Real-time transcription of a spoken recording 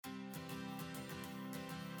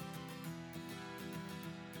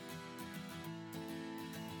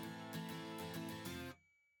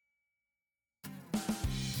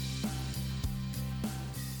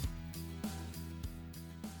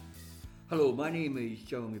Hello, my name is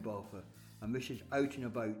Jeremy Balfour and this is Out and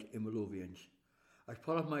About in Wallothians. As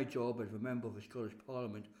part of my job as a member of the Scottish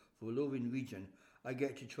Parliament for the Wallothian region, I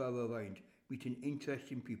get to travel around meeting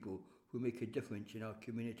interesting people who make a difference in our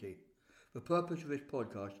community. The purpose of this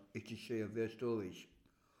podcast is to share their stories.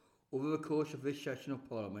 Over the course of this session of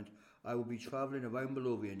Parliament, I will be travelling around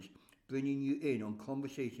Wallothians, bringing you in on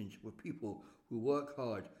conversations with people who work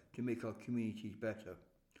hard to make our communities better.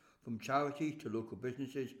 From charities to local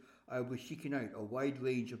businesses, I will be seeking out a wide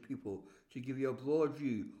range of people to give you a broad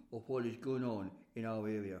view of what is going on in our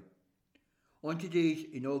area. On today's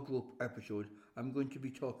inaugural episode, I'm going to be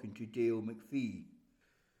talking to Dale MacPhee.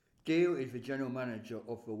 Dale is the General Manager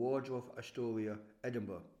of the Waldorf, Astoria,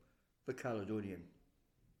 Edinburgh, the Caledonian.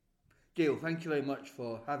 Dale, thank you very much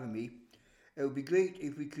for having me. It would be great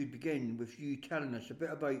if we could begin with you telling us a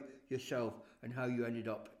bit about yourself and how you ended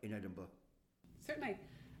up in Edinburgh. Certainly.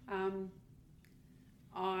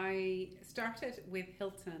 I started with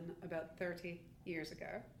Hilton about 30 years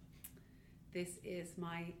ago. This is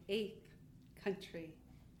my 8th country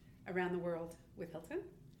around the world with Hilton.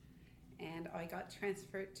 And I got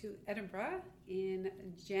transferred to Edinburgh in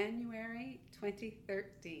January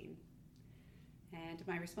 2013. And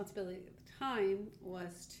my responsibility at the time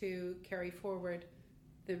was to carry forward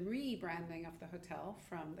the rebranding of the hotel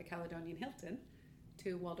from the Caledonian Hilton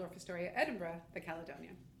to Waldorf, Astoria, Edinburgh, the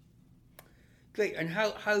Caledonian. Great, and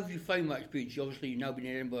how have you found that experience? Obviously, you've now been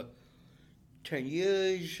in Edinburgh 10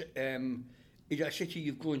 years. Is that a city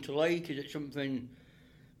you've grown to like? Is it something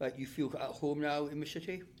that you feel at home now in the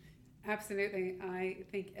city? Absolutely. I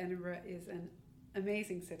think Edinburgh is an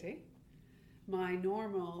amazing city. My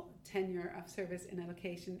normal tenure of service in a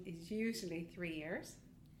location is usually 3 years.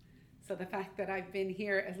 So the fact that I've been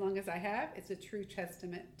here as long as I have, it's a true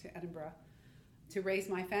testament to Edinburgh. To raise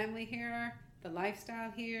my family here, the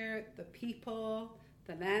lifestyle here, the people,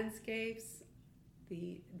 the landscapes,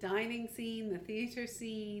 the dining scene, the theatre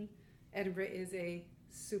scene. Edinburgh is a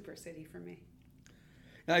super city for me.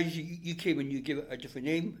 Now, you came and you give it a different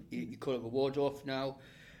name. You call it the Waldorf now.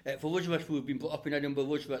 For those of us who have been brought up in Edinburgh,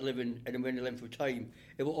 those that live in Edinburgh any length of time,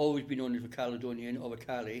 it will always be known as the Caledonian or the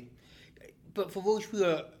Cali. But for those who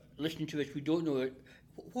are listening to this who don't know it,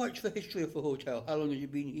 what's the history of the hotel? How long has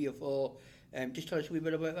it been here for? Just tell us a wee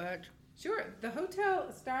bit about that. Sure. The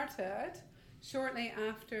hotel started shortly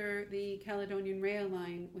after the Caledonian Rail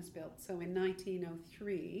Line was built. So in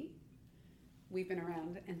 1903, we've been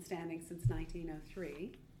around and standing since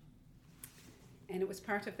 1903. And it was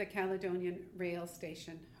part of the Caledonian Rail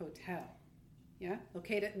Station Hotel,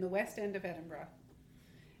 located in the west end of Edinburgh.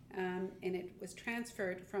 And it was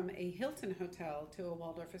transferred from a Hilton hotel to a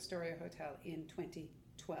Waldorf Astoria hotel in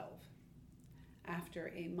 2012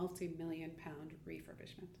 after a multi-million pound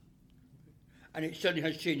refurbishment. And it certainly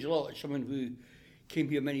has changed a lot. As someone who came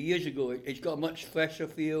here many years ago, it's got a much fresher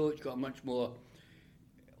feel, it's got a much more...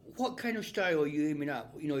 What kind of style are you aiming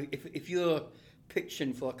at? You know, if you're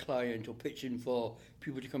pitching for a client or pitching for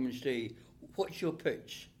people to come and stay, what's your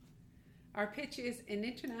pitch? Our pitch is an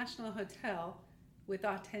international hotel with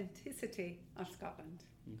authenticity of Scotland.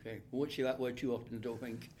 Okay, we won't say that word too often, I don't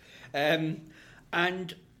think.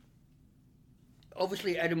 And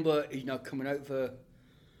obviously Edinburgh is now coming out for a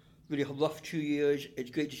really rough 2 years. It's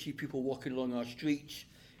great to see people walking along our streets.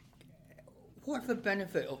 What's the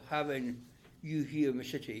benefit of having you here in the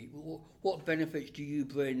city? What benefits do you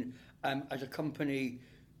bring as a company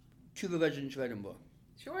to the residents of Edinburgh?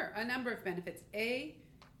 Sure, a number of benefits. A,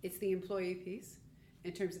 it's the employee piece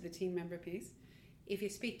in terms of the team member piece. If you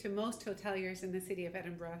speak to most hoteliers in the city of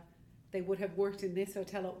Edinburgh, they would have worked in this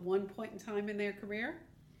hotel at one point in time in their career.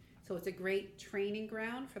 So it's a great training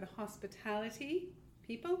ground for the hospitality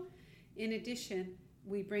people. In addition,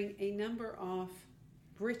 we bring a number of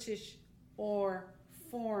British or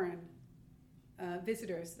foreign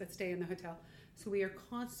visitors that stay in the hotel. So we are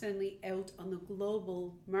constantly out on the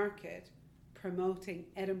global market promoting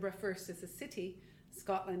Edinburgh first as a city,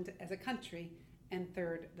 Scotland as a country, and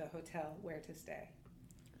third, the hotel where to stay.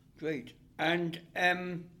 Great. And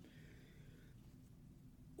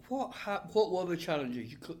what were the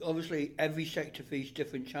challenges? Obviously, every sector faced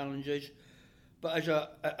different challenges, but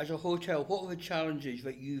as a hotel, what were the challenges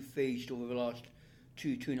that you faced over the last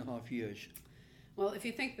two and a half years? Well, if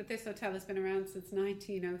you think that this hotel has been around since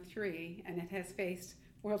 1903 and it has faced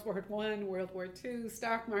World War I, World War II,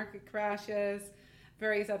 stock market crashes,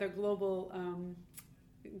 various other global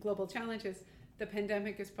challenges, the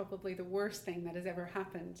pandemic is probably the worst thing that has ever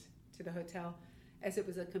happened to the hotel, as it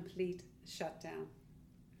was a complete shutdown.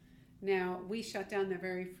 Now, we shut down the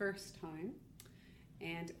very first time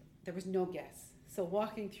and there was no guests. So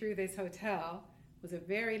walking through this hotel was a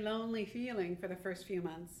very lonely feeling for the first few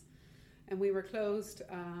months. And we were closed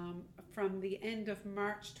from the end of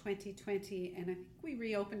March 2020, and I think we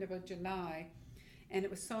reopened about July. And it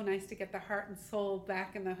was so nice to get the heart and soul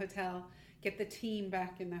back in the hotel, get the team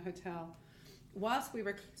back in the hotel. Whilst we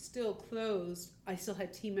were still closed, I still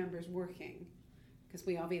had team members working because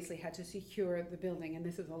we obviously had to secure the building, and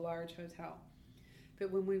this is a large hotel.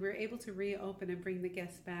 But when we were able to reopen and bring the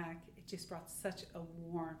guests back, it just brought such a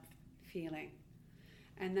warmth feeling.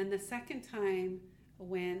 And then the second time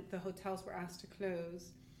when the hotels were asked to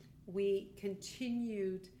close, we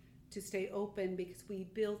continued to stay open because we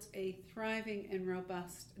built a thriving and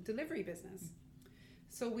robust delivery business.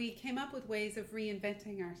 So we came up with ways of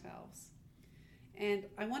reinventing ourselves. And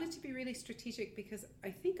I wanted to be really strategic because I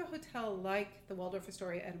think a hotel like the Waldorf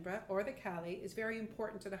Astoria Edinburgh or the Cali is very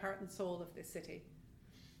important to the heart and soul of this city.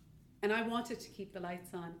 And I wanted to keep the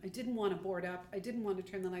lights on. I didn't want to board up. I didn't want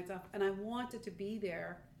to turn the lights off. And I wanted to be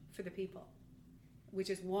there for the people, which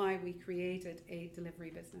is why we created a delivery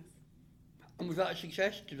business. And was that a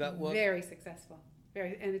success? Did that work? Very successful.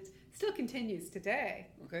 And it still continues today.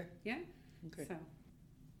 Okay. Yeah? Okay.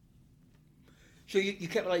 So you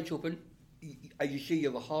kept the lights open. As you say,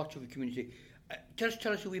 you're the heart of the community. Just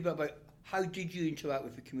tell us a wee bit about how did you interact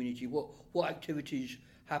with the community? What activities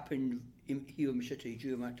happened here in the city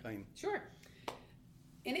during that time? Sure.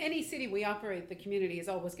 In any city we operate, the community is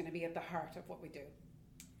always going to be at the heart of what we do.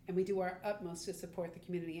 And we do our utmost to support the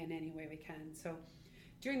community in any way we can. So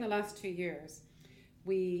during the last 2 years,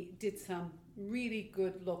 we did some really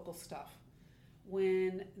good local stuff.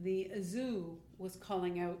 When the zoo was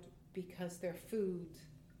calling out because their food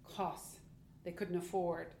costs, they couldn't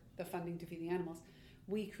afford the funding to feed the animals,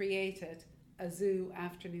 we created a zoo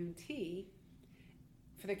afternoon tea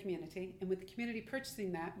for the community. And with the community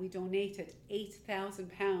purchasing that, we donated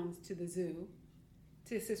 £8,000 to the zoo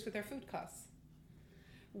to assist with their food costs.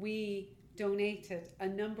 We donated a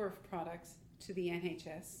number of products to the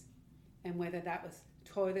NHS, and whether that was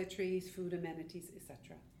toiletries, food amenities,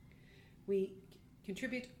 etc. We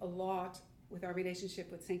contribute a lot with our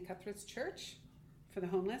relationship with St. Cuthbert's Church for the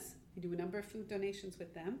homeless. We do a number of food donations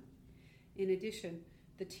with them. In addition,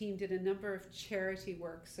 the team did a number of charity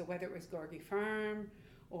work, so whether it was Gorgie Farm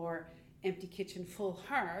or Empty Kitchen Full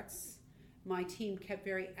Hearts, my team kept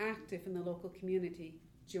very active in the local community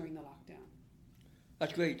during the lockdown.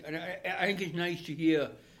 That's great, and I think it's nice to hear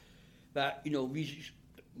that, these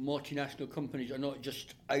multinational companies are not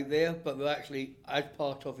just out there, but they're actually as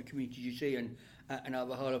part of the community, you say, and at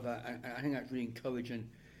the heart of that. And I think that's really encouraging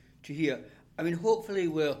to hear. I mean, hopefully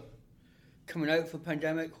we're coming out of the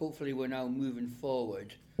pandemic. Hopefully we're now moving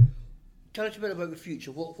forward. Tell us a bit about the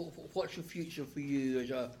future. What's the future for you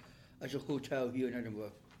as a hotel here in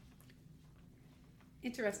Edinburgh?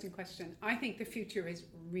 Interesting question. I think the future is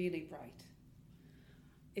really bright.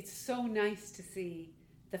 It's so nice to see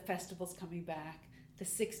the festivals coming back, the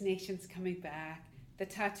Six Nations coming back, the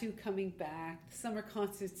tattoo coming back, the summer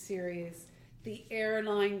concert series, the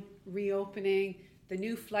airline reopening, the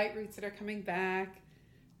new flight routes that are coming back.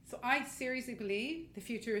 So I seriously believe the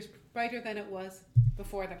future is brighter than it was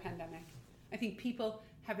before the pandemic. I think people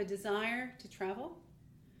have a desire to travel.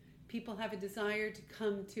 People have a desire to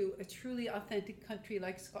come to a truly authentic country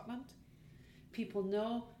like Scotland. People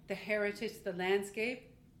know the heritage, the landscape,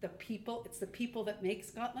 the people. It's the people that make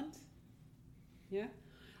Scotland. Yeah.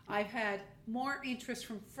 I've had more interest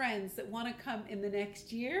from friends that want to come in the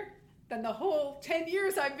next year than the whole 10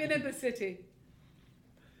 years I've been in the city.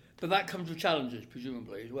 But that comes with challenges,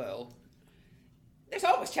 presumably, as well. There's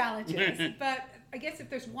always challenges, but I guess if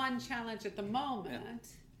there's one challenge at the moment,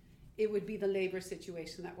 it would be the labour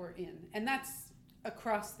situation that we're in. And that's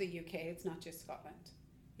across the UK, it's not just Scotland.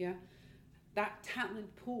 Yeah, that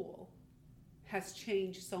talent pool has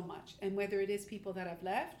changed so much, and whether it is people that have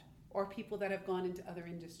left or people that have gone into other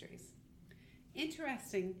industries.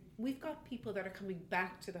 Interesting, we've got people that are coming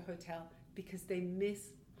back to the hotel because they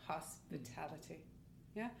miss hospitality.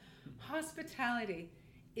 Yeah, hospitality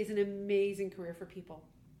is an amazing career for people.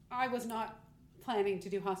 I was not planning to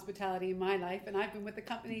do hospitality in my life, and I've been with the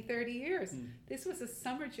company 30 years. This was a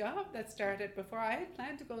summer job that started before I had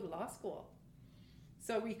planned to go to law school.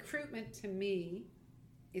 So recruitment to me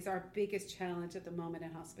is our biggest challenge at the moment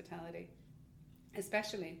in hospitality,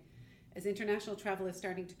 especially as international travel is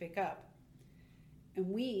starting to pick up. And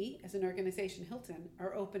we, as an organization, Hilton,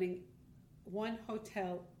 are opening one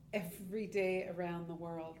hotel every day around the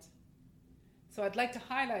world. So I'd like to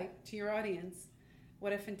highlight to your audience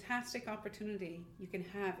what a fantastic opportunity you can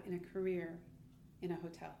have in a career in a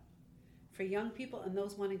hotel. For young people and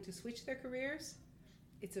those wanting to switch their careers,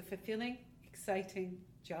 it's a fulfilling, exciting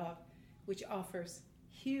job which offers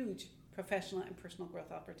huge professional and personal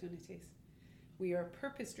growth opportunities. We are a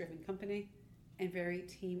purpose-driven company and very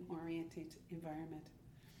team-oriented environment.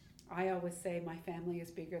 I always say my family is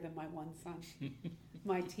bigger than my one son.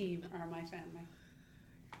 My team are my family.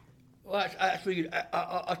 Well, that's really good.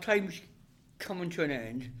 Our time's coming to an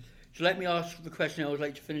end. So let me ask the question I always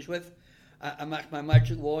like to finish with. And that's my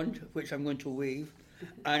magic wand, which I'm going to wave.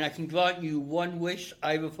 And I can grant you one wish,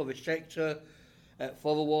 either for the sector,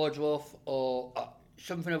 for the Waldorf, or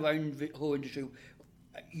something around the whole industry.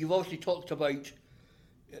 You've obviously talked about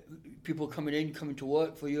people coming to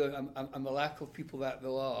work for you, and the lack of people that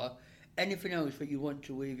there are. Anything else that you want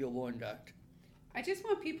to wave your wand at? I just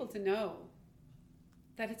want people to know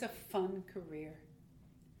that it's a fun career.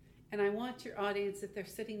 And I want your audience, if they're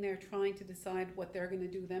sitting there trying to decide what they're going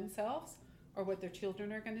to do themselves or what their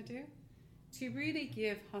children are going to do, to really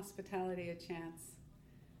give hospitality a chance.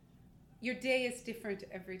 Your day is different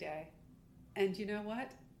every day. And you know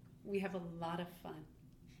what? We have a lot of fun.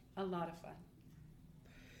 A lot of fun.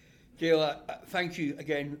 Gail, thank you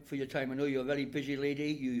again for your time. I know you're a very busy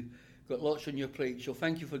lady. You've got lots on your plate. So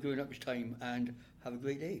thank you for giving up this time and have a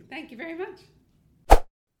great day. Thank you very much.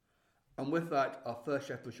 And with that, our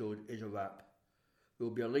first episode is a wrap. There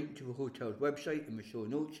will be a link to the hotel's website in the show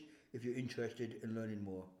notes if you're interested in learning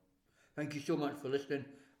more. Thank you so much for listening,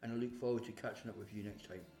 and I look forward to catching up with you next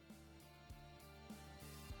time.